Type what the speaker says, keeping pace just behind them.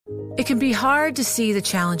It can be hard to see the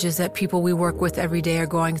challenges that people we work with every day are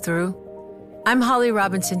going through. I'm Holly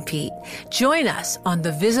Robinson Pete. Join us on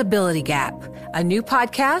The Visibility Gap, a new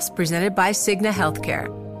podcast presented by Cigna Healthcare.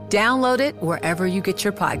 Download it wherever you get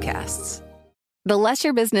your podcasts. The less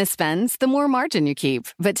your business spends, the more margin you keep.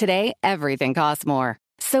 But today, everything costs more.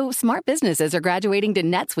 So smart businesses are graduating to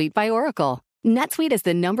NetSuite by Oracle. NetSuite is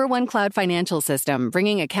the #1 cloud financial system,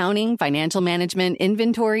 bringing accounting, financial management,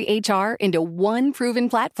 inventory, HR into one proven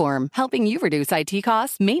platform, helping you reduce IT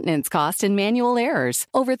costs, maintenance costs, and manual errors.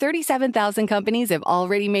 Over 37,000 companies have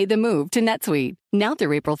already made the move to NetSuite. Now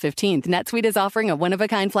through April 15th, NetSuite is offering a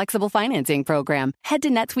one-of-a-kind flexible financing program. Head to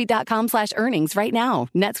netsuite.com/earnings right now.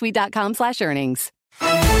 netsuite.com/earnings.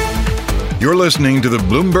 You're listening to the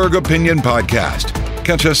Bloomberg Opinion Podcast.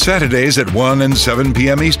 Catch us Saturdays at 1 and 7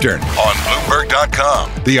 p.m. Eastern on Bloomberg.com,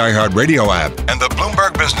 the iHeartRadio app, and the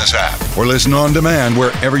Bloomberg Business app, or listen on demand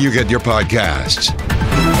wherever you get your podcasts.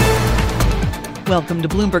 Welcome to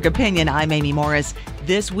Bloomberg Opinion. I'm Amy Morris.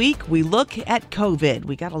 This week, we look at COVID.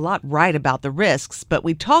 We got a lot right about the risks, but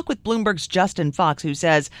we talk with Bloomberg's Justin Fox, who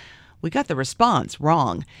says we got the response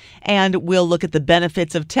wrong. And we'll look at the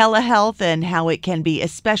benefits of telehealth and how it can be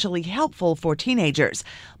especially helpful for teenagers.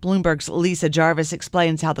 Bloomberg's Lisa Jarvis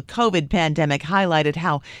explains how the COVID pandemic highlighted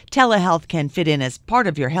how telehealth can fit in as part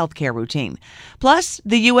of your healthcare routine. Plus,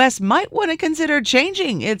 the U.S. might want to consider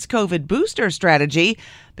changing its COVID booster strategy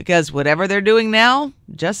because whatever they're doing now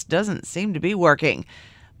just doesn't seem to be working.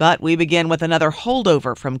 But we begin with another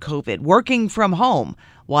holdover from COVID, working from home.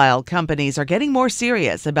 While companies are getting more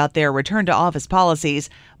serious about their return to office policies,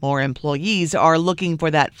 more employees are looking for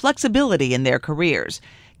that flexibility in their careers.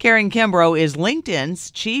 Karen Kimbrough is LinkedIn's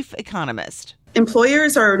chief economist.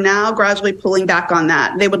 Employers are now gradually pulling back on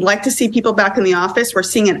that. They would like to see people back in the office. We're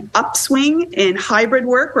seeing an upswing in hybrid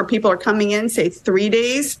work where people are coming in, say, 3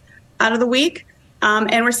 days out of the week.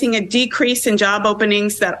 And we're seeing a decrease in job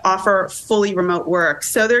openings that offer fully remote work.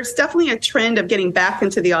 So there's definitely a trend of getting back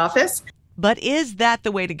into the office. But is that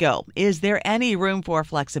the way to go? Is there any room for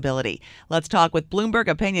flexibility? Let's talk with Bloomberg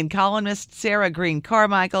opinion columnist Sarah Green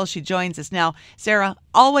Carmichael. She joins us now. Sarah,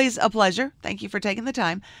 always a pleasure. Thank you for taking the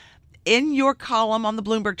time. In your column on the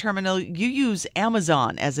Bloomberg Terminal, you use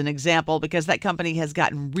Amazon as an example because that company has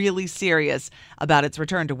gotten really serious about its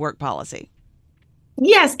return to work policy.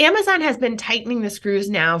 Yes, Amazon has been tightening the screws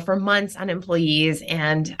now for months on employees.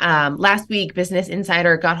 And last week, Business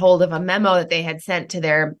Insider got hold of a memo that they had sent to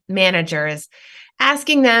their managers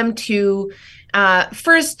asking them to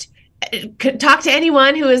first talk to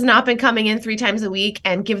anyone who has not been coming in 3 times a week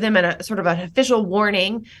and give them a sort of an official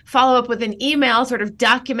warning, follow up with an email sort of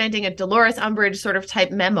documenting a Dolores Umbridge sort of type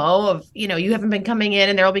memo of, you haven't been coming in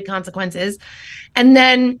and there will be consequences. And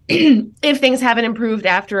then if things haven't improved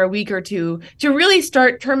after a week or two, to really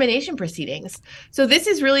start termination proceedings. So this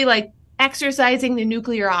is really like exercising the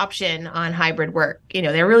nuclear option on hybrid work.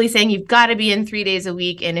 They're really saying you've got to be in 3 days a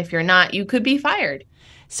week. And if you're not, you could be fired.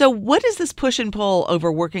 So what does this push and pull over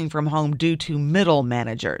working from home do to middle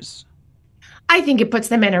managers? I think it puts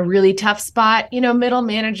them in a really tough spot. Middle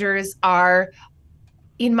managers are,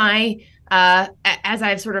 as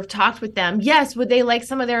I've sort of talked with them, yes, would they like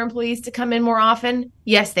some of their employees to come in more often?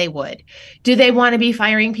 Yes, they would. Do they want to be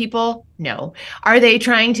firing people? No. Are they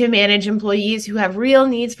trying to manage employees who have real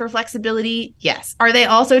needs for flexibility? Yes. Are they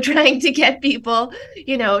also trying to get people,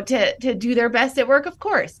 to do their best at work? Of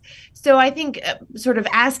course. So I think sort of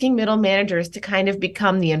asking middle managers to kind of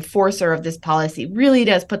become the enforcer of this policy really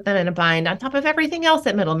does put them in a bind on top of everything else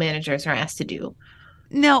that middle managers are asked to do.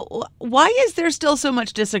 Now, why is there still so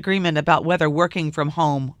much disagreement about whether working from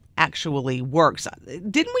home actually works?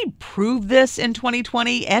 Didn't we prove this in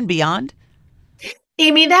 2020 and beyond?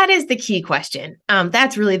 Amy, that is the key question.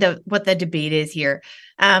 That's really what the debate is here.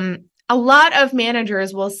 A lot of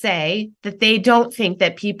managers will say that they don't think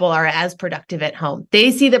that people are as productive at home.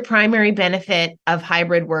 They see the primary benefit of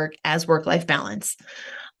hybrid work as work-life balance.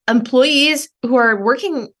 Employees who are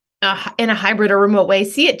working in a hybrid or remote way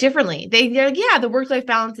see it differently. They're like, yeah, the work-life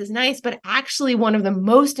balance is nice, but actually one of the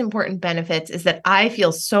most important benefits is that I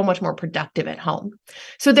feel so much more productive at home.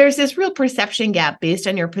 So there's this real perception gap based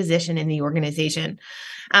on your position in the organization.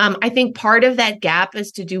 I think part of that gap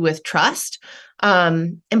is to do with trust.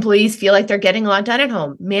 Employees feel like they're getting a lot done at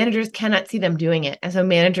home. Managers cannot see them doing it. And so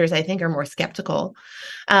managers, I think, are more skeptical.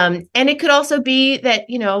 And it could also be that,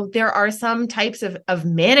 there are some types of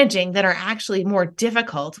managing that are actually more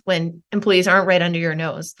difficult when employees aren't right under your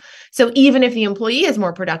nose. So even if the employee is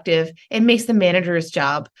more productive, it makes the manager's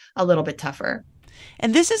job a little bit tougher.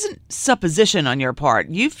 And this isn't supposition on your part.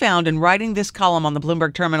 You found in writing this column on the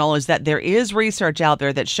Bloomberg Terminal is that there is research out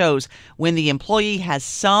there that shows when the employee has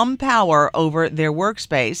some power over their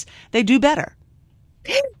workspace, they do better.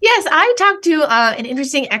 Yes, I talked to an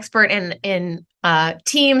interesting expert in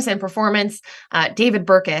teams and performance, David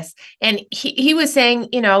Burkus, and he was saying,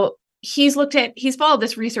 he's followed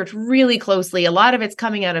this research really closely. A lot of it's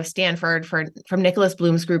coming out of Stanford from Nicholas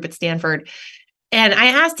Bloom's group at Stanford. And I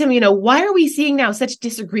asked him, why are we seeing now such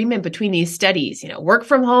disagreement between these studies? Work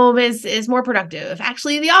from home is more productive.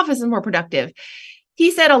 Actually, the office is more productive. He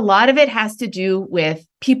said a lot of it has to do with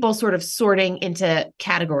people sort of sorting into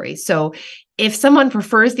categories. So if someone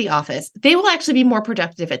prefers the office, they will actually be more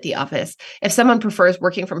productive at the office. If someone prefers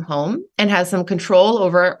working from home and has some control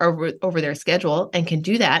over their schedule and can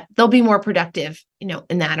do that, they'll be more productive,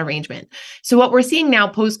 in that arrangement. So what we're seeing now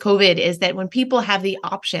post-COVID is that when people have the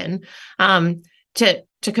option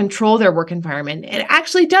to control their work environment, it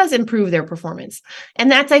actually does improve their performance.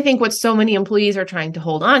 And that's, I think, what so many employees are trying to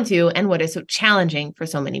hold on to and what is so challenging for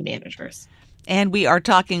so many managers. And we are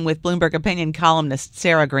talking with Bloomberg opinion columnist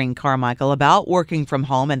Sarah Green Carmichael about working from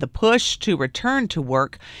home and the push to return to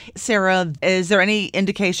work. Sarah, is there any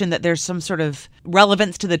indication that there's some sort of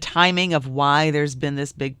relevance to the timing of why there's been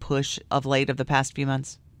this big push of late of the past few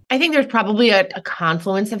months? I think there's probably a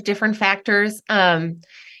confluence of different factors.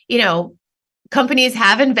 Companies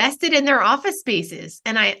have invested in their office spaces,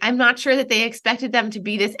 and I'm not sure that they expected them to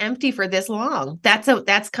be this empty for this long.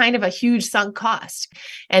 That's kind of a huge sunk cost.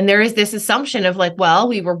 And there is this assumption of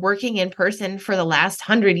we were working in person for the last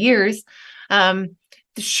 100 years.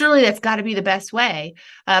 Surely that's got to be the best way.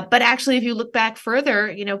 But actually, if you look back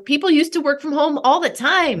further, people used to work from home all the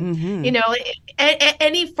time. Mm-hmm.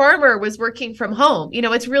 Any farmer was working from home.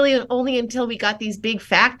 It's really only until we got these big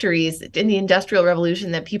factories in the Industrial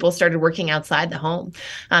Revolution that people started working outside the home.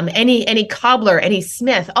 Any cobbler, any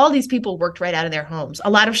smith, all these people worked right out of their homes. A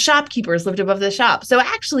lot of shopkeepers lived above the shop. So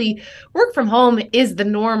actually, work from home is the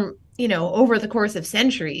norm over the course of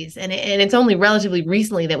centuries. And it's only relatively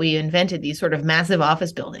recently that we invented these sort of massive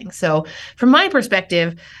office buildings. So from my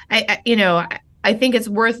perspective, I think it's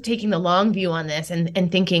worth taking the long view on this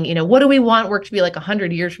and thinking, what do we want work to be like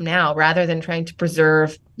 100 years from now, rather than trying to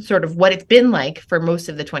preserve sort of what it's been like for most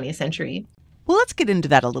of the 20th century. Well, let's get into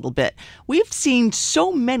that a little bit. We've seen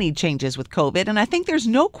so many changes with COVID, and I think there's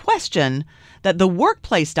no question that the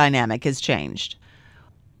workplace dynamic has changed.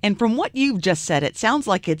 And from what you've just said, it sounds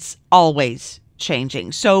like it's always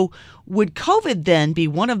changing. So would COVID then be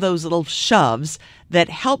one of those little shoves that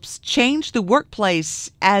helps change the workplace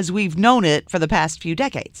as we've known it for the past few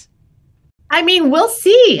decades? I mean, we'll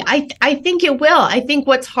see. I think it will. I think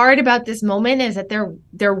what's hard about this moment is that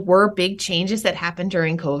there were big changes that happened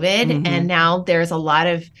during COVID, mm-hmm. and now there's a lot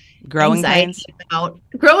of growing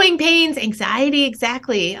pains, anxiety,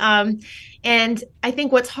 exactly. And I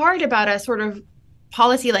think what's hard about a sort of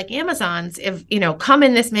policy like Amazon's, if come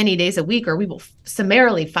in this many days a week or we will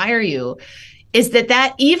summarily fire you, is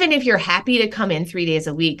that even if you're happy to come in 3 days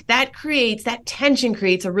a week, that tension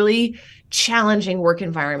creates a really challenging work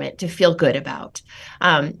environment to feel good about,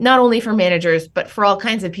 not only for managers, but for all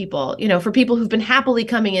kinds of people, for people who've been happily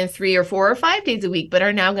coming in 3 or 4 or 5 days a week, but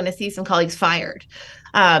are now going to see some colleagues fired.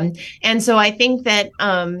 And so I think that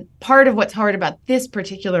part of what's hard about this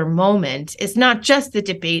particular moment is not just the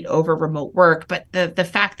debate over remote work, but the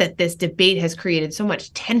fact that this debate has created so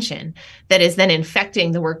much tension that is then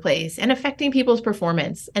infecting the workplace and affecting people's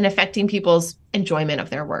performance and affecting people's enjoyment of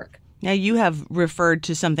their work. Now, you have referred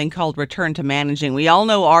to something called return to managing. We all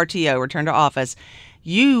know RTO, return to office.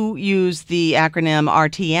 You use the acronym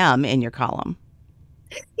RTM in your column.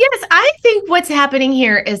 Yes, I think what's happening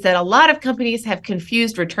here is that a lot of companies have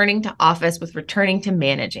confused returning to office with returning to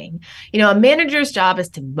managing. A manager's job is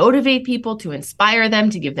to motivate people, to inspire them,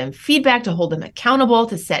 to give them feedback, to hold them accountable,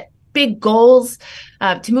 to set big goals,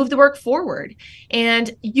 to move the work forward. And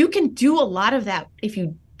you can do a lot of that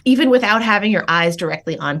even without having your eyes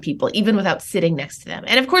directly on people, even without sitting next to them.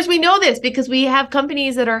 And of course, we know this because we have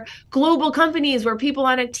companies that are global companies where people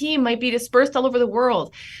on a team might be dispersed all over the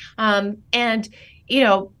world.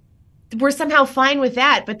 We're somehow fine with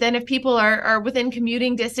that. But then if people are within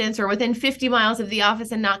commuting distance or within 50 miles of the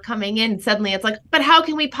office and not coming in, suddenly it's like, but how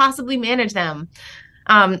can we possibly manage them?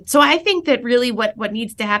 So I think that really what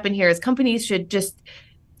needs to happen here is companies should just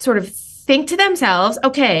sort of think to themselves,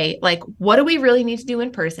 okay, what do we really need to do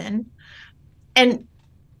in person? And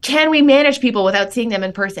can we manage people without seeing them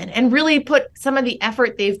in person? And really put some of the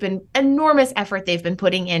enormous effort they've been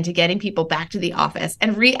putting into getting people back to the office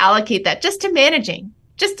and reallocate that just to managing,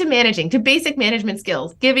 to basic management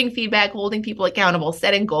skills, giving feedback, holding people accountable,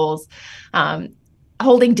 setting goals.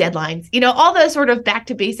 holding deadlines, all those sort of back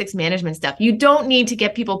to basics management stuff. You don't need to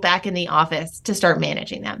get people back in the office to start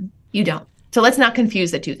managing them. You don't. So let's not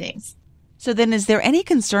confuse the two things. So then is there any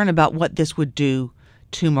concern about what this would do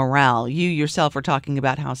to morale? You yourself are talking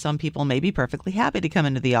about how some people may be perfectly happy to come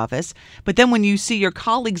into the office, but then when you see your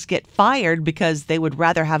colleagues get fired because they would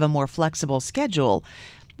rather have a more flexible schedule,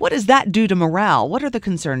 what does that do to morale? What are the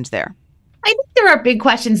concerns there? I think there are big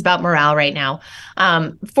questions about morale right now.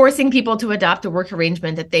 Forcing people to adopt a work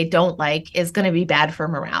arrangement that they don't like is going to be bad for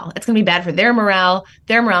morale. It's going to be bad for their morale.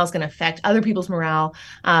 Their morale is going to affect other people's morale.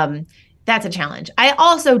 That's a challenge. I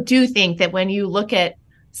also do think that when you look at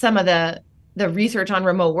some of the research on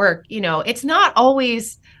remote work, it's not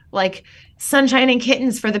always like sunshine and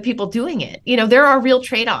kittens for the people doing it. There are real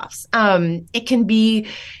trade-offs. It can be,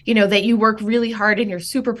 that you work really hard and you're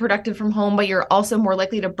super productive from home, but you're also more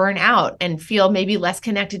likely to burn out and feel maybe less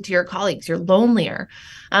connected to your colleagues. You're lonelier.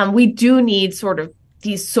 We do need sort of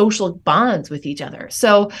these social bonds with each other.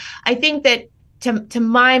 So I think that to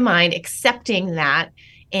my mind, accepting that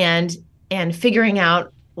and figuring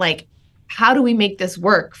out like, how do we make this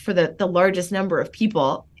work for the largest number of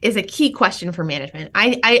people is a key question for management.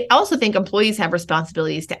 I also think employees have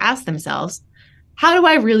responsibilities to ask themselves, how do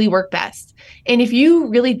I really work best? And if you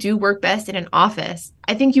really do work best in an office,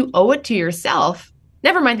 I think you owe it to yourself,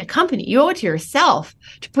 never mind the company, you owe it to yourself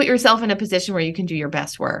to put yourself in a position where you can do your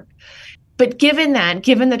best work. But given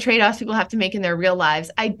the trade-offs people have to make in their real lives,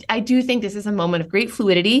 I do think this is a moment of great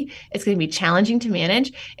fluidity. It's going to be challenging to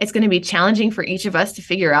manage. It's going to be challenging for each of us to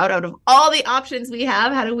figure out of all the options we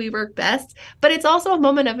have, how do we work best? But it's also a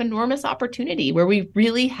moment of enormous opportunity where we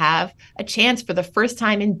really have a chance for the first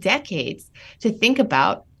time in decades to think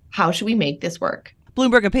about how should we make this work.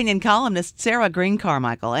 Bloomberg opinion columnist Sarah Green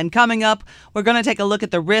Carmichael. And coming up, we're going to take a look at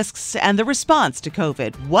the risks and the response to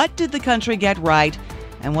COVID. What did the country get right?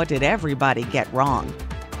 And what did everybody get wrong?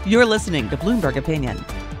 You're listening to Bloomberg Opinion.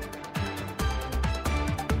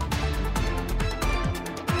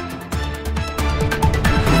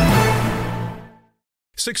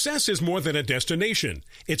 Success is more than a destination.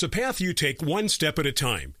 It's a path you take one step at a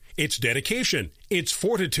time. It's dedication, it's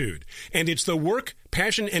fortitude, and it's the work,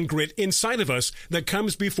 passion, and grit inside of us that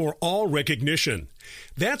comes before all recognition.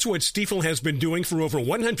 That's what Stifel has been doing for over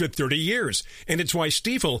 130 years, and it's why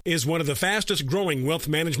Stifel is one of the fastest growing wealth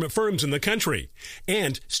management firms in the country.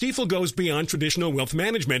 And Stifel goes beyond traditional wealth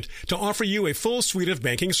management to offer you a full suite of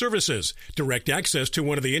banking services, direct access to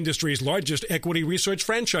one of the industry's largest equity research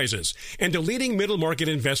franchises, and a leading middle market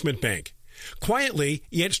investment bank. Quietly,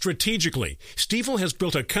 yet strategically, Stifel has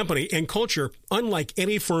built a company and culture unlike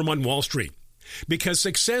any firm on Wall Street. Because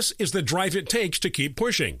success is the drive it takes to keep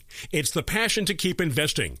pushing. It's the passion to keep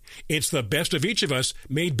investing. It's the best of each of us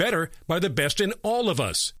made better by the best in all of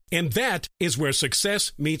us. And that is where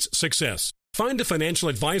success meets success. Find a financial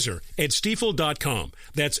advisor at Stifel.com.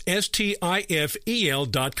 That's Stifel.com.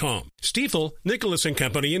 Stifel, Nicholas &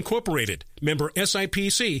 Company, Incorporated. Member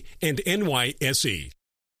SIPC and NYSE.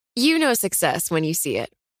 You know success when you see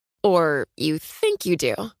it. Or you think you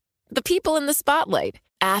do. The people in the spotlight.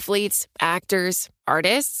 Athletes, actors,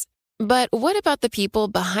 artists. But what about the people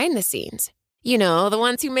behind the scenes? You know, the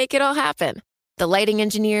ones who make it all happen. The lighting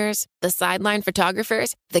engineers, the sideline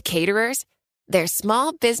photographers, the caterers. They're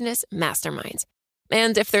small business masterminds.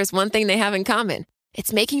 And if there's one thing they have in common,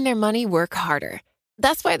 it's making their money work harder.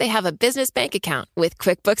 That's why they have a business bank account with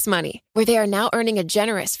QuickBooks Money, where they are now earning a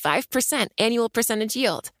generous 5% annual percentage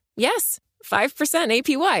yield. Yes, 5%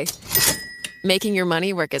 APY. Making your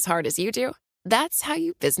money work as hard as you do? That's how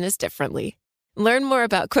you business differently. Learn more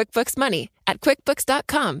about QuickBooks Money at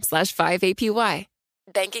quickbooks.com/5APY.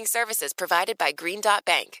 Banking services provided by Green Dot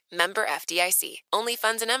Bank, member FDIC. Only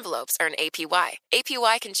funds and envelopes earn APY.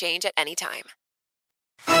 APY can change at any time.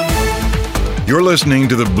 You're listening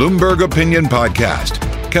to the Bloomberg Opinion Podcast.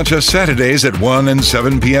 Catch us Saturdays at 1 and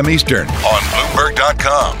 7 p.m. Eastern on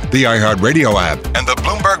Bloomberg.com, the iHeartRadio app, and the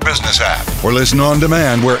Bloomberg Business app. Or listen on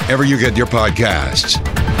demand wherever you get your podcasts.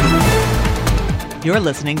 You're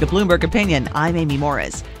listening to Bloomberg Opinion. I'm Amy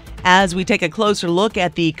Morris. As we take a closer look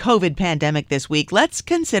at the COVID pandemic this week, let's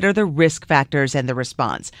consider the risk factors and the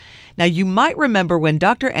response. Now, you might remember when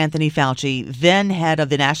Dr. Anthony Fauci, then head of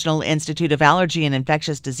the National Institute of Allergy and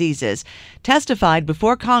Infectious Diseases, testified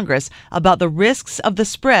before Congress about the risks of the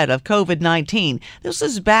spread of COVID-19. This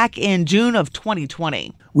was back in June of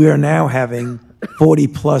 2020. We are now having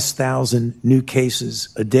 40+ thousand new cases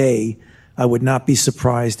a day. I would not be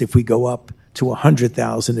surprised if we go up to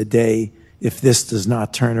 100,000 a day if this does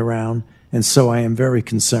not turn around. And so I am very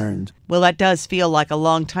concerned. Well, that does feel like a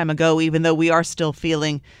long time ago, even though we are still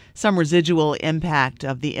feeling some residual impact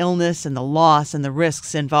of the illness and the loss and the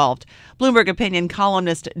risks involved. Bloomberg Opinion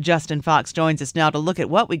columnist Justin Fox joins us now to look at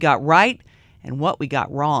what we got right and what we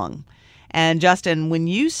got wrong. And Justin, when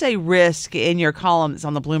you say risk in your columns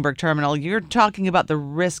on the Bloomberg Terminal, you're talking about the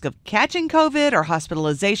risk of catching COVID or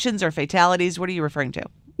hospitalizations or fatalities. What are you referring to?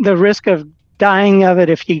 The risk of dying of it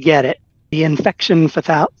if you get it, the infection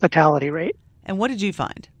fatality rate. And what did you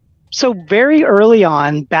find? So very early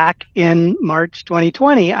on, back in March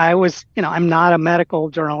 2020, I was, I'm not a medical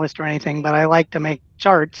journalist or anything, but I like to make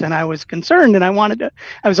charts, and I was concerned, and I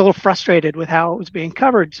was a little frustrated with how it was being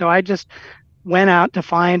covered. So I just went out to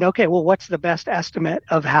find, okay, well, what's the best estimate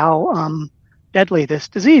of how deadly this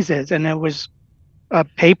disease is? And it was a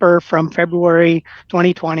paper from February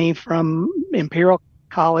 2020 from Imperial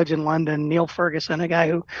College in London, Neil Ferguson, a guy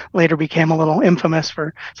who later became a little infamous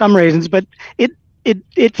for some reasons, but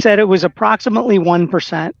it said it was approximately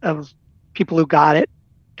 1% of people who got it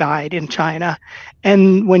died in China.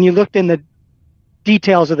 And when you looked in the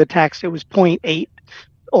details of the text, it was 0.8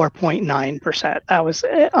 or 0.9%. That was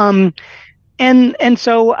and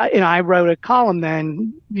so I wrote a column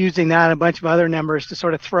then using that and a bunch of other numbers to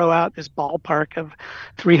sort of throw out this ballpark of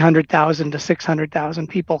 300,000 to 600,000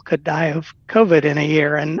 people could die of COVID in a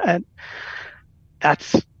year, and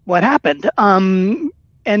that's what happened.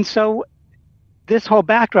 And so this whole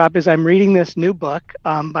backdrop is I'm reading this new book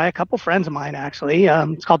by a couple friends of mine, actually.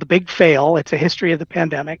 It's called The Big Fail. It's a history of the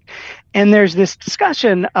pandemic. And there's this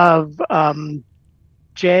discussion of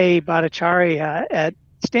Jay Bhattacharya at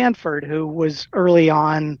Stanford, who was early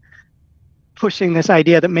on pushing this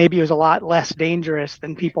idea that maybe it was a lot less dangerous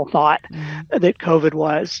than people thought that COVID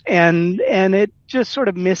was. And it just sort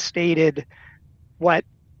of misstated what,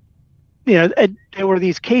 there were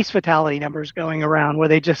these case fatality numbers going around where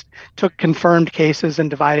they just took confirmed cases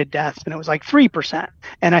and divided deaths, and it was like 3%.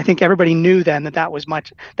 And I think everybody knew then that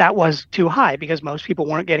was too high because most people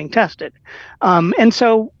weren't getting tested. And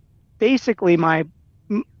so basically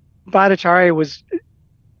Bhattacharya was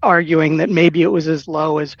arguing that maybe it was as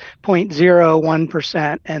low as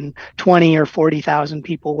 0.01% and 20 or 40,000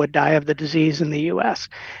 people would die of the disease in the U.S.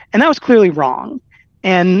 And that was clearly wrong.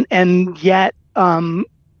 And yet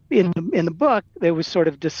in the book, it was sort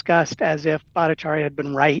of discussed as if Bhattacharya had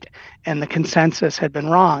been right and the consensus had been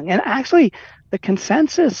wrong. And actually, the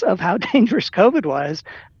consensus of how dangerous COVID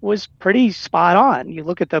was pretty spot on. You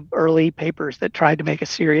look at the early papers that tried to make a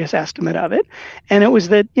serious estimate of it, and it was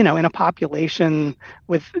that, in a population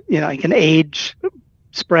with, like an age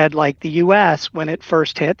spread like the U.S., when it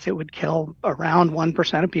first hits, it would kill around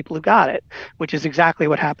 1% of people who got it, which is exactly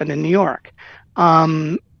what happened in New York.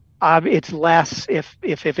 It's less if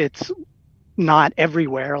it's not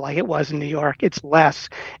everywhere like it was in New York. It's less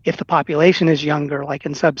if the population is younger, like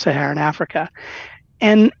in sub-Saharan Africa.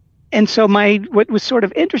 And so what was sort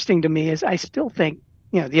of interesting to me is I still think,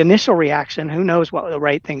 the initial reaction, who knows what the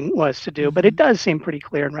right thing was to do, but it does seem pretty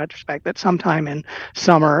clear in retrospect that sometime in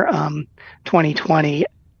summer 2020,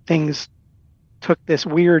 things took this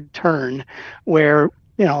weird turn where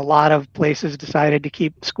a lot of places decided to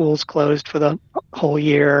keep schools closed for the whole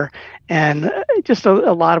year. And just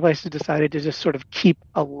a lot of places decided to just sort of keep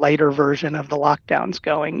a lighter version of the lockdowns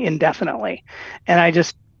going indefinitely. And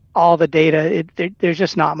all the data, there's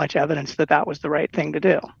just not much evidence that was the right thing to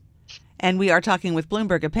do. And we are talking with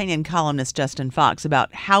Bloomberg Opinion columnist Justin Fox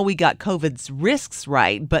about how we got COVID's risks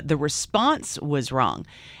right, but the response was wrong.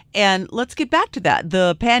 And let's get back to that.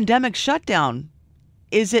 The pandemic shutdown,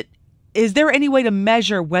 is there any way to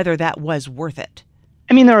measure whether that was worth it?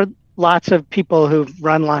 I mean, there are lots of people who've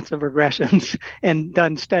run lots of regressions and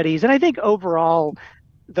done studies. And I think overall,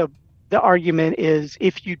 the argument is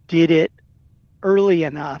if you did it early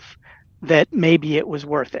enough that maybe it was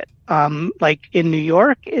worth it. Like in New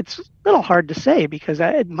York, it's a little hard to say because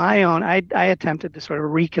I attempted to sort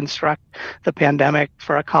of reconstruct the pandemic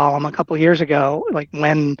for a column a couple of years ago, like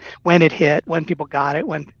when it hit, when people got it,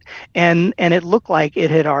 and it looked like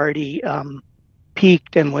it had already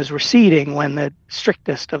peaked and was receding when the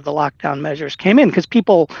strictest of the lockdown measures came in because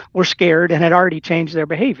people were scared and had already changed their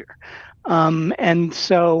behavior.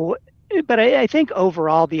 But I think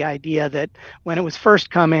overall the idea that when it was first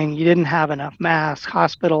coming, you didn't have enough masks,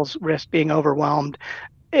 hospitals risked being overwhelmed,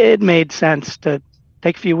 it made sense to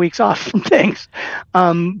take a few weeks off from things.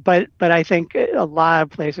 But I think a lot of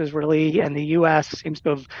places really, and the U.S. seems to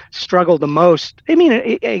have struggled the most. I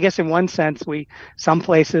mean, I guess in one sense, some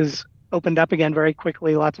places opened up again very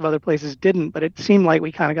quickly. Lots of other places didn't, but it seemed like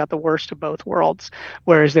we kind of got the worst of both worlds.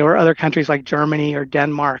 Whereas there were other countries like Germany or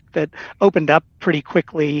Denmark that opened up pretty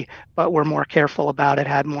quickly, but were more careful about it,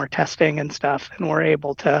 had more testing and stuff, and were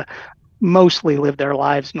able to mostly live their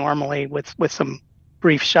lives normally with some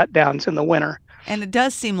brief shutdowns in the winter. And it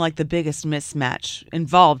does seem like the biggest mismatch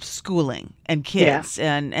involved schooling and kids.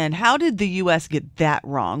 Yeah. And how did the U.S. get that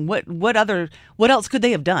wrong? What else could they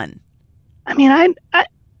have done? I mean, I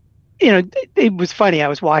it was funny. I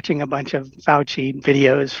was watching a bunch of Fauci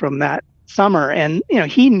videos from that summer, and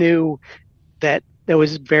he knew that there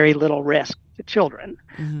was very little risk to children,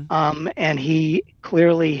 and he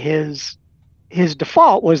clearly his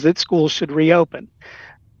default was that schools should reopen,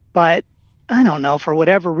 but I don't know, for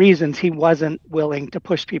whatever reasons, he wasn't willing to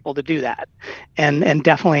push people to do that. And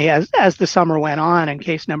definitely as the summer went on and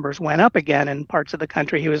case numbers went up again in parts of the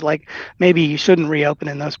country, he was like, maybe you shouldn't reopen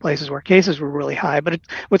in those places where cases were really high. But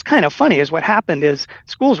what's kind of funny is what happened is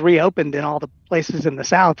schools reopened in all the places in the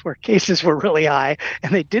South where cases were really high,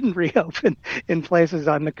 and they didn't reopen in places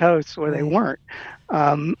on the coast where they weren't.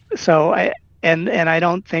 And I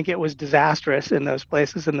don't think it was disastrous in those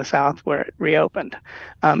places in the South where it reopened.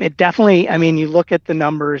 It definitely, I mean, you look at the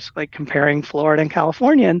numbers, like comparing Florida and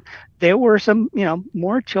California, and there were some,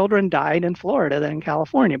 more children died in Florida than in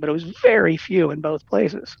California, but it was very few in both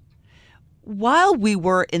places. While we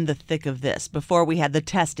were in the thick of this, before we had the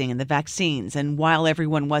testing and the vaccines, and while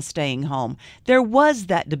everyone was staying home, there was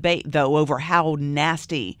that debate, though, over how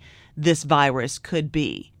nasty this virus could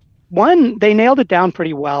be. One, they nailed it down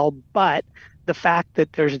pretty well, but the fact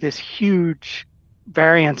that there's this huge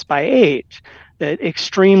variance by age, that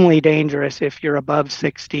extremely dangerous if you're above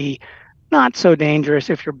 60, not so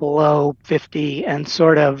dangerous if you're below 50, and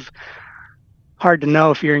sort of hard to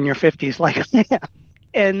know if you're in your 50s like I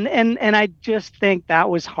am. And I just think that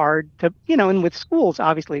was hard to, and with schools,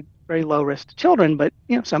 obviously very low risk to children, but,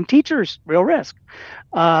 some teachers, real risk.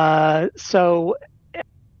 So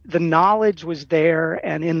the knowledge was there,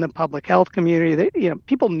 and in the public health community,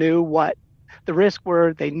 people knew what the risks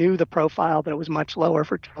were. They knew the profile, that it was much lower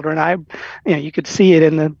for children. You could see it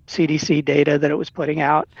in the CDC data that it was putting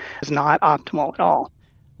out. It's not optimal at all.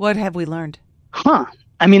 What have we learned?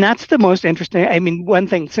 I mean, that's the most interesting. I mean, one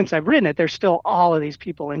thing, since I've written it, there's still all of these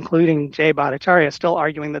people, including Jay Bhattacharya, still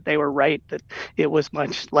arguing that they were right, that it was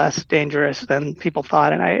much less dangerous than people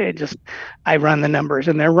thought. And I run the numbers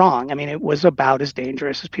and they're wrong. I mean, it was about as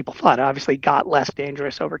dangerous as people thought. It obviously got less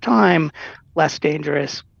dangerous over time, less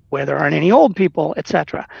dangerous where there aren't any old people, et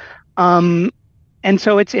cetera. And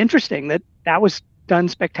so it's interesting that was done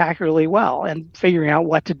spectacularly well, and figuring out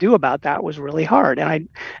what to do about that was really hard. And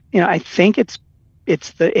I think it's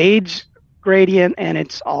the age gradient, and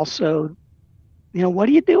it's also, what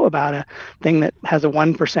do you do about a thing that has a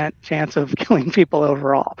 1% chance of killing people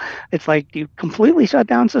overall? It's like, do you completely shut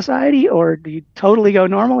down society, or do you totally go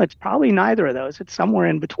normal? It's probably neither of those. It's somewhere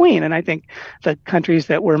in between. And I think the countries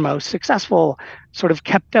that were most successful sort of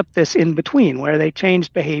kept up this in between, where they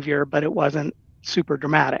changed behavior, but it wasn't super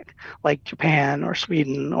dramatic, like Japan or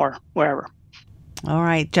Sweden or wherever. All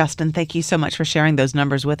right, Justin, thank you so much for sharing those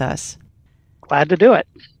numbers with us. Glad to do it.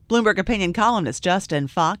 Bloomberg opinion columnist Justin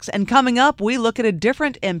Fox. And coming up, we look at a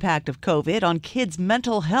different impact of COVID on kids'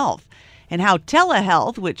 mental health, and how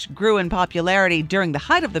telehealth, which grew in popularity during the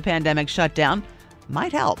height of the pandemic shutdown,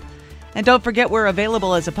 might help. And don't forget, we're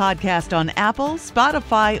available as a podcast on Apple,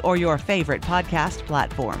 Spotify, or your favorite podcast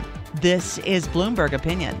platform. This is Bloomberg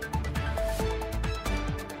Opinion.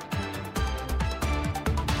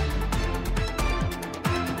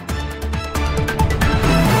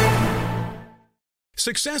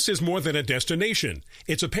 Success is more than a destination.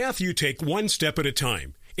 It's a path you take one step at a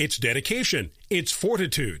time. It's dedication, it's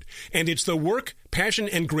fortitude, and it's the work, passion,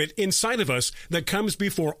 and grit inside of us that comes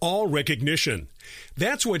before all recognition.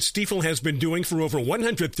 That's what Stifel has been doing for over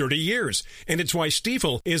 130 years, and it's why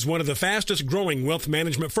Stifel is one of the fastest growing wealth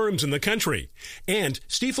management firms in the country. And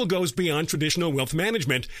Stifel goes beyond traditional wealth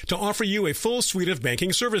management to offer you a full suite of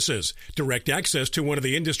banking services, direct access to one of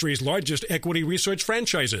the industry's largest equity research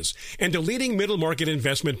franchises, and a leading middle market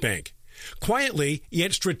investment bank. Quietly,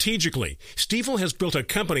 yet strategically, Stifel has built a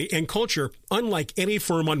company and culture unlike any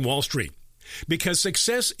firm on Wall Street. Because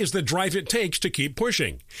success is the drive it takes to keep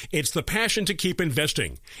pushing. It's the passion to keep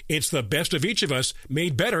investing. It's the best of each of us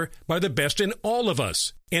made better by the best in all of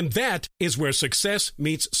us. And that is where success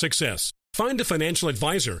meets success. Find a financial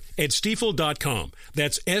advisor at Stifel.com.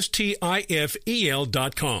 That's STIFEL.com.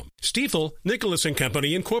 Stifel, Nicholas &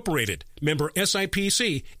 Company, Incorporated. Member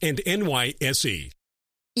SIPC and NYSE.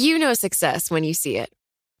 You know success when you see it.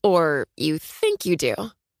 Or you think you do.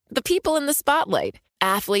 The people in the spotlight.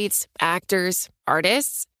 Athletes, actors,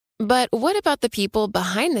 artists. But what about the people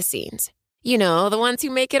behind the scenes? You know, the ones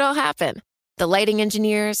who make it all happen. The lighting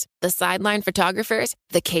engineers, the sideline photographers,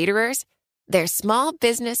 the caterers. They're small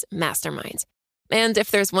business masterminds. And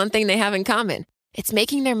if there's one thing they have in common, it's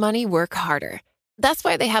making their money work harder. That's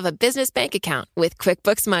why they have a business bank account with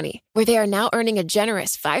QuickBooks Money, where they are now earning a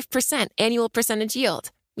generous 5% annual percentage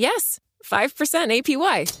yield. Yes, 5%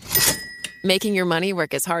 APY. Making your money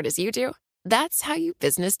work as hard as you do? That's how you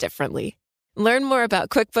business differently. Learn more about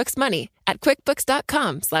QuickBooks Money at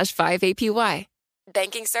quickbooks.com/5APY.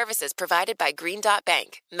 Banking services provided by Green Dot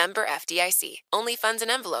Bank, member FDIC. Only funds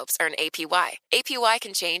and envelopes earn APY. APY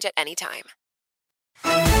can change at any time.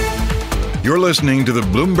 You're listening to the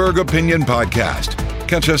Bloomberg Opinion Podcast.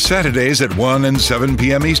 Catch us Saturdays at 1 and 7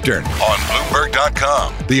 p.m. Eastern on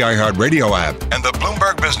Bloomberg.com, the iHeartRadio app, and the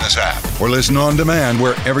Bloomberg Business app. Or listen on demand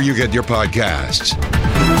wherever you get your podcasts.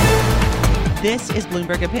 This is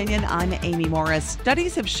Bloomberg Opinion. I'm Amy Morris.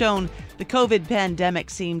 Studies have shown the COVID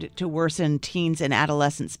pandemic seemed to worsen teens and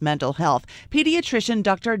adolescents' mental health. Pediatrician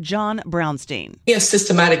Dr. John Brownstein. We have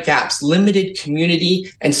systematic gaps, limited community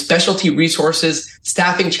and specialty resources,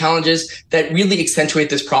 staffing challenges that really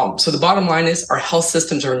accentuate this problem. So the bottom line is our health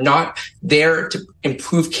systems are not there to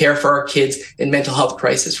improve care for our kids in mental health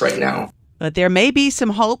crisis right now. But there may be some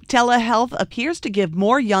hope. Telehealth appears to give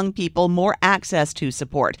more young people more access to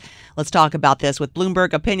support. Let's talk about this with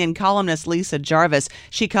Bloomberg Opinion columnist Lisa Jarvis.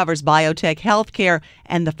 She covers biotech, healthcare,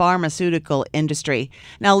 and the pharmaceutical industry.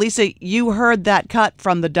 Now, Lisa, you heard that cut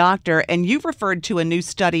from the doctor, and you've referred to a new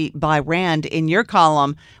study by Rand in your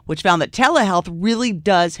column, which found that telehealth really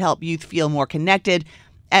does help youth feel more connected,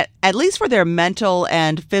 at least for their mental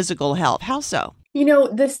and physical health. How so? You know,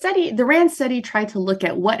 the Rand study tried to look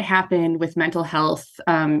at what happened with mental health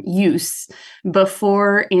use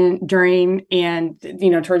before, during, and,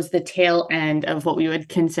 towards the tail end of what we would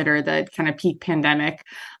consider the kind of peak pandemic,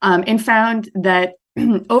 and found that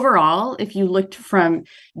overall, if you looked from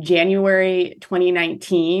January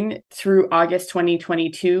 2019 through August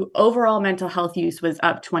 2022, overall mental health use was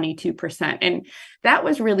up 22%. And that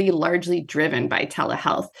was really largely driven by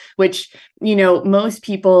telehealth, which, most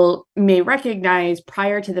people may recognize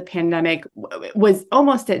prior to the pandemic was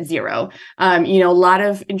almost at zero. A lot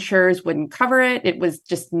of insurers wouldn't cover it. It was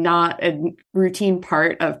just not a routine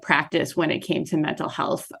part of practice when it came to mental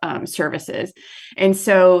health services. And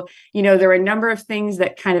so, there were a number of things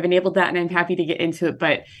that kind of enabled that, and I'm happy to get into it.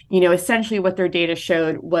 But, essentially what their data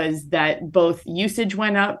showed was that both usage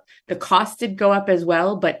went up, the cost did go up as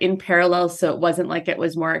well, but in parallel, so it wasn't like it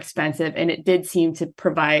was more expensive, and it did seem to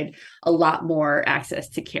provide a lot more access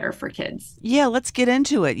to care for kids. Yeah, let's get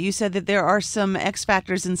into it. You said that there are some X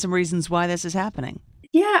factors and some reasons why this is happening.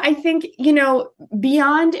 Yeah, I think,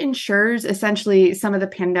 beyond insurers, essentially some of the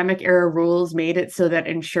pandemic era rules made it so that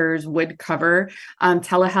insurers would cover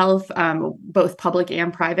telehealth, both public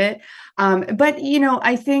and private. But,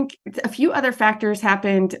 I think a few other factors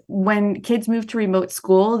happened when kids moved to remote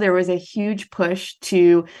school. There was a huge push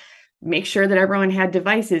to make sure that everyone had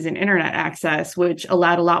devices and internet access, which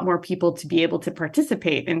allowed a lot more people to be able to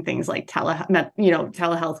participate in things like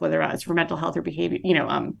telehealth, whether it's for mental health or behavior,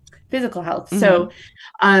 physical health. Mm-hmm. So,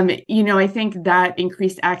 I think that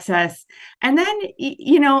increased access. And then,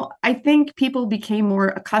 I think people became more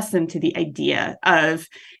accustomed to the idea of,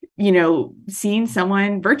 seeing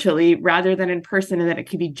someone virtually rather than in person, and that it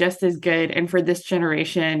could be just as good. And for this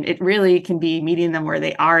generation, it really can be meeting them where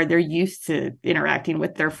they are. They're used to interacting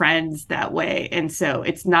with their friends that way. And so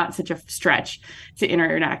it's not such a stretch to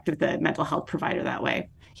interact with the mental health provider that way.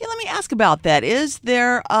 Yeah, let me ask about that. Is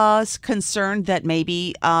there a concern that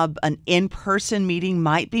maybe an in-person meeting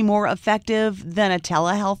might be more effective than a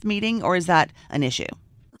telehealth meeting, or is that an issue?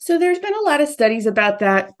 So there's been a lot of studies about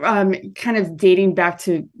that, kind of dating back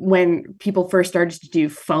to when people first started to do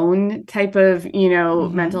phone type of,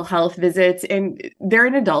 mental health visits. And they're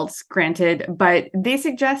in adults, granted, but they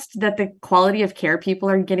suggest that the quality of care people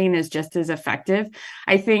are getting is just as effective.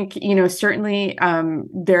 I think, certainly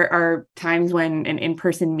there are times when an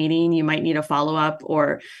in-person meeting, you might need a follow-up,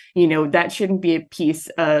 or, that shouldn't be a piece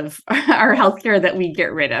of our healthcare that we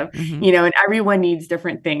get rid of, and everyone needs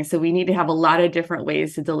different things. So we need to have a lot of different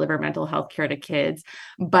ways to deliver mental health care to kids.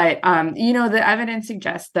 But, the evidence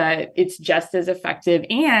suggests that it's just as effective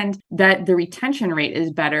and that the retention rate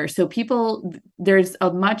is better. So there's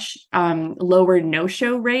a much lower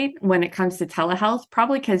no-show rate when it comes to telehealth,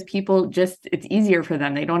 probably because it's easier for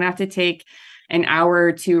them. They don't have to take an hour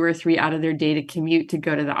or 2 or 3 out of their day to commute to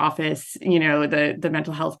go to the office, the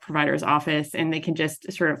mental health provider's office, and they can just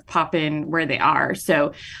sort of pop in where they are.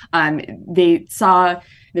 So they saw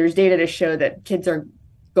there's data to show that kids are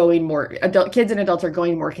kids and adults are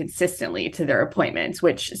going more consistently to their appointments,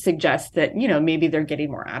 which suggests that, maybe they're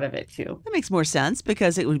getting more out of it too. That makes more sense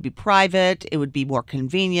because it would be private, it would be more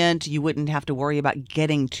convenient, you wouldn't have to worry about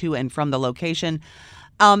getting to and from the location.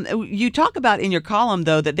 You talk about in your column,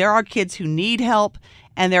 though, that there are kids who need help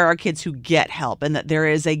and there are kids who get help and that there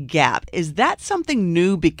is a gap. Is that something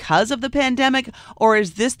new because of the pandemic, or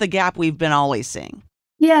is this the gap we've been always seeing?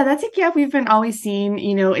 Yeah, that's a gap we've been always seeing.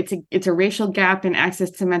 It's a racial gap in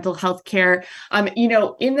access to mental health care.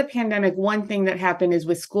 In the pandemic, one thing that happened is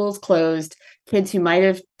with schools closed, kids who might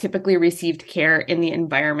have typically received care in the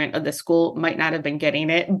environment of the school might not have been getting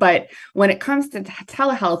it. But when it comes to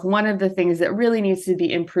telehealth, one of the things that really needs to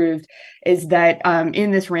be improved is that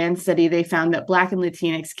in this RAND study, they found that Black and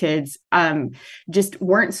Latinx kids just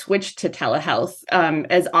weren't switched to telehealth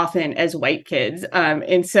as often as white kids.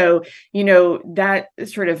 And so, that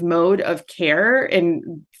sort of mode of care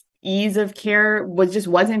and ease of care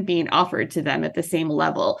wasn't being offered to them at the same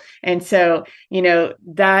level. And so,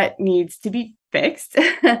 that needs to be fixed.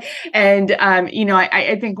 And,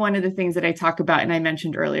 I think one of the things that I talk about and I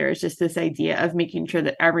mentioned earlier is just this idea of making sure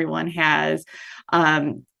that everyone has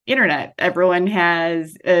internet, everyone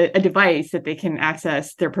has a device that they can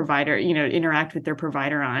access their provider, interact with their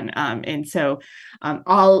provider on. And so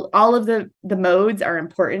all of the modes are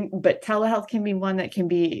important, but telehealth can be one that can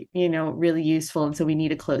be, really useful. And so we need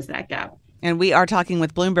to close that gap. And we are talking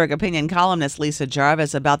with Bloomberg opinion columnist Lisa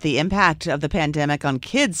Jarvis about the impact of the pandemic on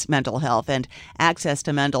kids' mental health and access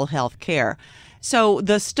to mental health care. So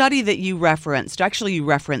the study that you referenced, actually you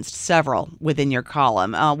referenced several within your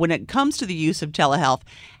column. When it comes to the use of telehealth,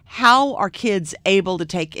 how are kids able to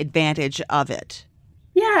take advantage of it?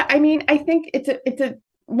 Yeah, I think it's a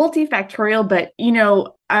multifactorial, but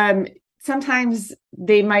sometimes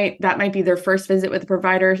that might be their first visit with a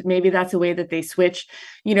provider. Maybe that's a way that they switch.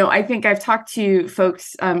 I think I've talked to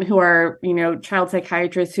folks who are, child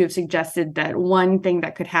psychiatrists who have suggested that one thing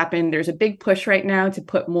that could happen, there's a big push right now to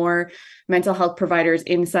put more mental health providers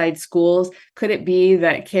inside schools. Could it be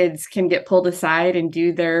that kids can get pulled aside and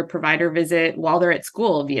do their provider visit while they're at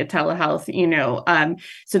school via telehealth,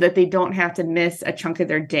 so that they don't have to miss a chunk of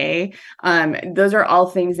their day? Those are all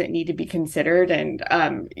things that need to be considered. And,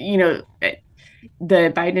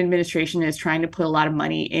 the Biden administration is trying to put a lot of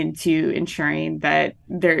money into ensuring that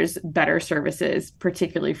there's better services,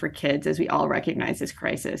 particularly for kids, as we all recognize this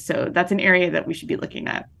crisis. So that's an area that we should be looking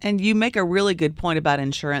at. And you make a really good point about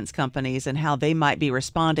insurance companies and how they might be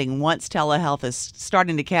responding once telehealth is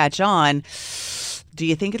starting to catch on. Do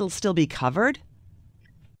you think it'll still be covered?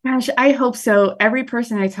 Gosh, I hope so. Every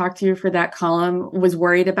person I talked to for that column was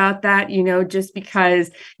worried about that, just because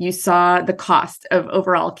you saw the cost of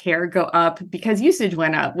overall care go up because usage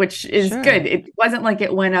went up, which is good. It wasn't like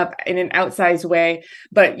it went up in an outsized way,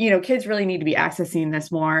 but, kids really need to be accessing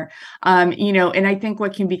this more. And I think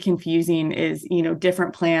what can be confusing is,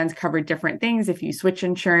 different plans cover different things. If you switch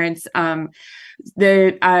insurance,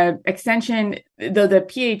 the extension, though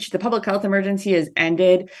the public health emergency has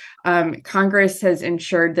ended, Congress has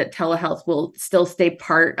ensured that telehealth will still stay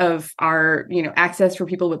part of our, access for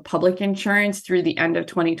people with public insurance through the end of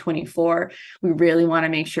 2024. We really want to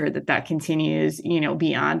make sure that continues,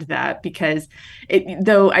 beyond that, because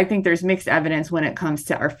though I think there's mixed evidence when it comes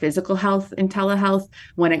to our physical health in telehealth,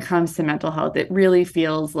 when it comes to mental health, it really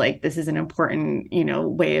feels like this is an important,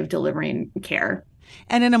 way of delivering care.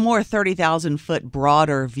 And in a more 30,000-foot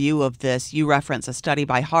broader view of this, you reference a study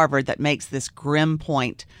by Harvard that makes this grim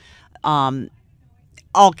point.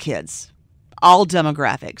 All kids, all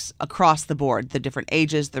demographics across the board, the different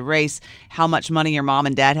ages, the race, how much money your mom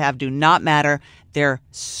and dad have do not matter. They're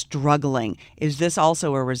struggling. Is this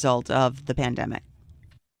also a result of the pandemic?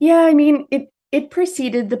 Yeah, it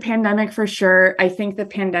preceded the pandemic for sure. I think the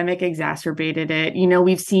pandemic exacerbated it.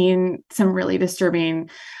 We've seen some really disturbing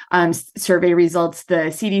survey results. The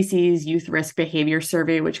CDC's Youth Risk Behavior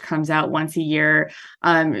Survey, which comes out once a year.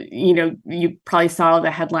 You probably saw the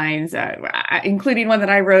headlines, including one that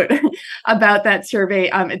I wrote about that survey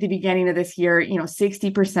at the beginning of this year.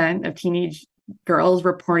 60% of teenage girls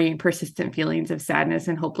reporting persistent feelings of sadness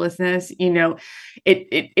and hopelessness.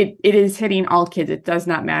 It is hitting all kids. It does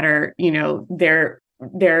not matter, their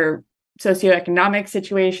socioeconomic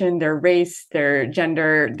situation, their race, their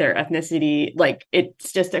gender, their ethnicity, like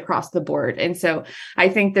it's just across the board. And so I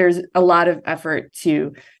think there's a lot of effort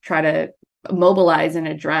to try to mobilize and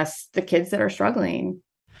address the kids that are struggling.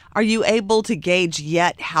 Are you able to gauge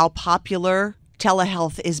yet how popular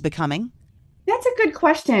telehealth is becoming? That's a good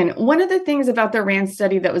question. One of the things about the RAND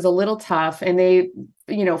study that was a little tough, and they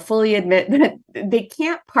fully admit that they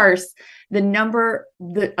can't parse the number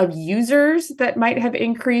of users that might have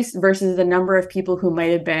increased versus the number of people who might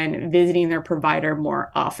have been visiting their provider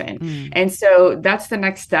more often. And so that's the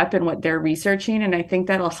next step in what they're researching. And I think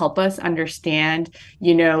that'll help us understand,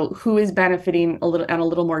 who is benefiting on a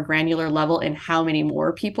little more granular level and how many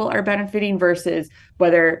more people are benefiting versus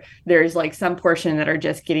whether there's like some portion that are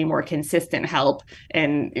just getting more consistent help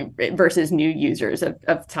and versus new users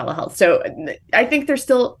of telehealth. So I think there's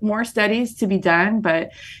still more studies to be done, but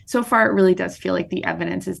so far it really does feel like the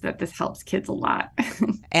evidence is that this helps kids a lot.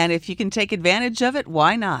 And if you can take advantage of it,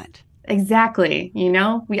 why not? Exactly.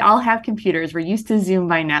 We all have computers. We're used to Zoom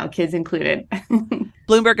by now, kids included.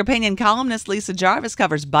 Bloomberg Opinion columnist Lisa Jarvis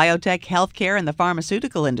covers biotech, healthcare, and the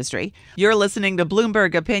pharmaceutical industry. You're listening to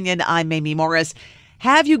Bloomberg Opinion. I'm Amy Morris.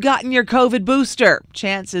 Have you gotten your COVID booster?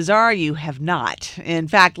 Chances are you have not. In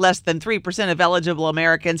fact, less than 3% of eligible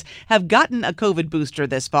Americans have gotten a COVID booster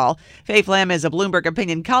this fall. Faye Flam is a Bloomberg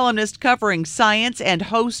Opinion columnist covering science and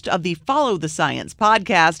host of the Follow the Science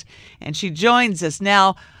podcast, and she joins us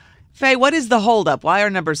now. Faye, what is the holdup? Why are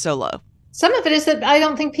numbers so low? Some of it is that I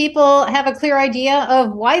don't think people have a clear idea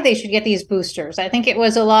of why they should get these boosters. I think it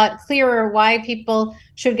was a lot clearer why people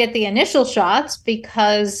should get the initial shots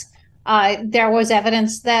because there was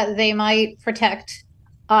evidence that they might protect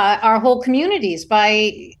our whole communities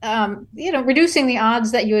by, reducing the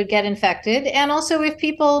odds that you would get infected. And also if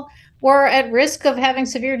people were at risk of having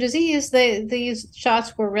severe disease, these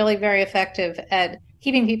shots were really very effective at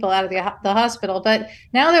keeping people out of the hospital. But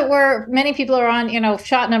now that many people are on,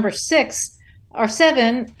 shot number 6 or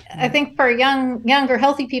 7, I think for younger,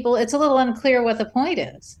 healthy people, it's a little unclear what the point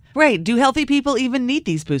is. Right. Do healthy people even need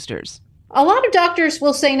these boosters? A lot of doctors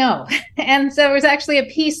will say no. And so there was actually a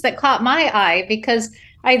piece that caught my eye because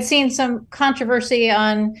I'd seen some controversy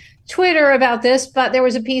on Twitter about this, but there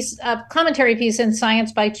was a commentary piece in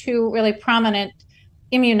Science by 2 really prominent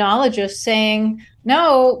immunologists saying,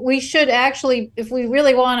 no, we should actually, if we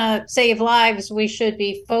really want to save lives, we should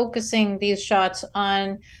be focusing these shots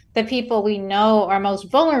on the people we know are most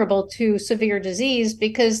vulnerable to severe disease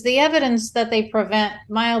because the evidence that they prevent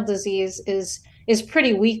mild disease is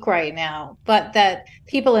pretty weak right now, but that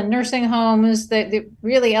people in nursing homes, the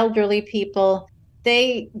really elderly people,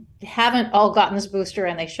 they haven't all gotten this booster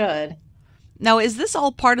and they should. Now, is this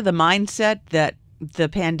all part of the mindset that the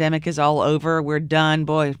pandemic is all over? We're done.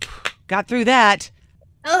 Boy, got through that.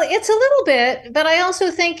 Oh, it's a little bit, but I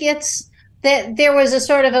also think it's that there was a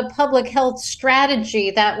sort of a public health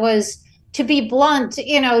strategy that was, to be blunt,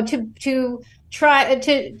 to try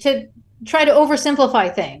to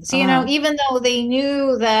oversimplify things, even though they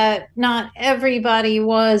knew that not everybody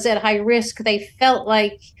was at high risk, they felt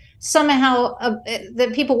like somehow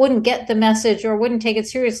that people wouldn't get the message or wouldn't take it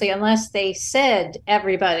seriously unless they said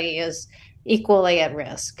everybody is equally at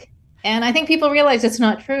risk. And I think people realize it's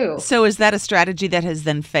not true. So is that a strategy that has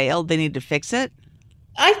then failed? They need to fix it?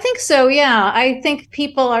 I think so, yeah. I think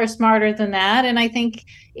people are smarter than that. And I think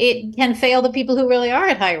it can fail the people who really are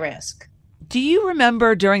at high risk. Do you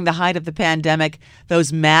remember during the height of the pandemic,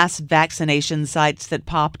 those mass vaccination sites that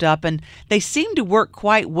popped up? And they seemed to work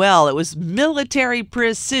quite well. It was military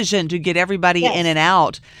precision to get everybody in and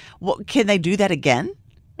out. Can they do that again?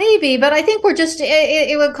 Maybe, but I think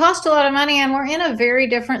it would cost a lot of money, and we're in a very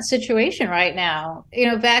different situation right now.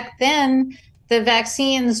 Back then, the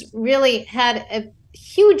vaccines really had a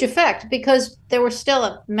huge effect because there was still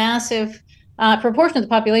a massive proportion of the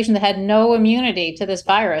population that had no immunity to this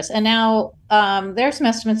virus. And now there's some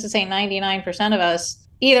estimates that say 99% of us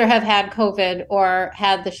either have had COVID or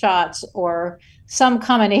had the shots or some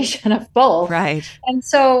combination of both. Right. And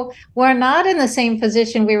so we're not in the same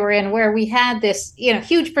position we were in where we had this,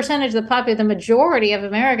 huge percentage of the population, the majority of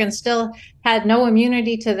Americans still had no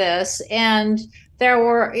immunity to this. And there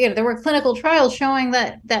were clinical trials showing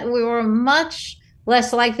that we were much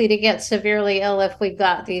less likely to get severely ill if we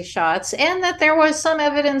got these shots, and that there was some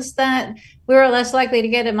evidence that we were less likely to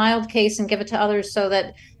get a mild case and give it to others, so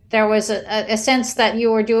that there was a sense that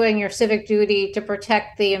you were doing your civic duty to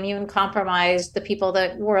protect the immune compromised, the people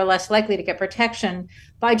that were less likely to get protection,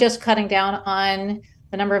 by just cutting down on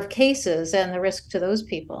the number of cases and the risk to those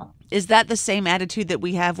people. Is that the same attitude that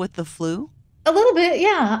we have with the flu? A little bit,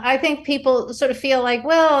 yeah. I think people sort of feel like,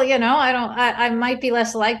 well, I might be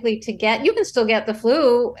less likely to get, you can still get the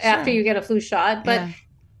flu after you get a flu shot, but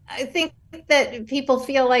I think that people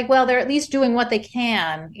feel like, well, they're at least doing what they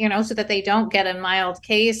can, so that they don't get a mild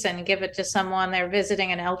case and give it to someone they're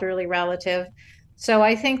visiting, an elderly relative. So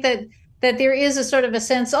I think that there is a sort of a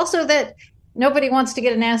sense also that nobody wants to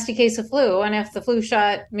get a nasty case of flu. And if the flu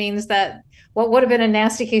shot means that what would have been a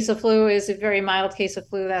nasty case of flu is a very mild case of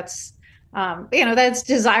flu, that's that's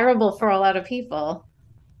desirable for a lot of people.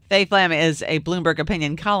 Faye Flam is a Bloomberg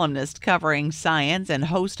Opinion columnist covering science and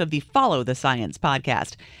host of the Follow the Science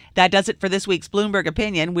podcast. That does it for this week's Bloomberg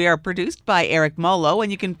Opinion. We are produced by Eric Molo,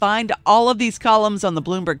 and you can find all of these columns on the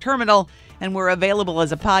Bloomberg Terminal, and we're available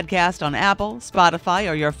as a podcast on Apple,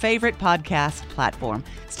 Spotify, or your favorite podcast platform.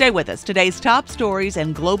 Stay with us. Today's top stories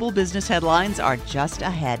and global business headlines are just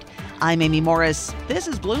ahead. I'm Amy Morris. This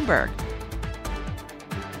is Bloomberg.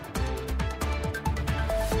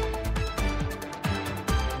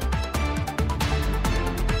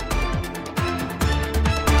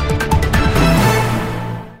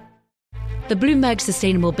 The Bloomberg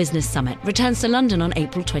Sustainable Business Summit returns to London on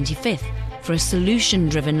April 25th for a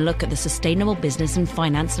solution-driven look at the sustainable business and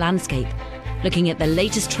finance landscape, looking at the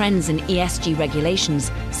latest trends in ESG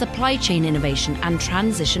regulations, supply chain innovation, and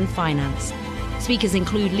transition finance. Speakers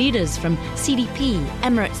include leaders from CDP,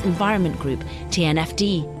 Emirates Environment Group,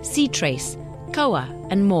 TNFD, C-Trace, COA,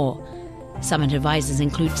 and more. Summit advisors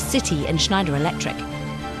include Citi and Schneider Electric.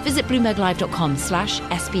 Visit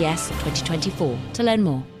BloombergLive.com/SBS 2024 to learn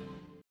more.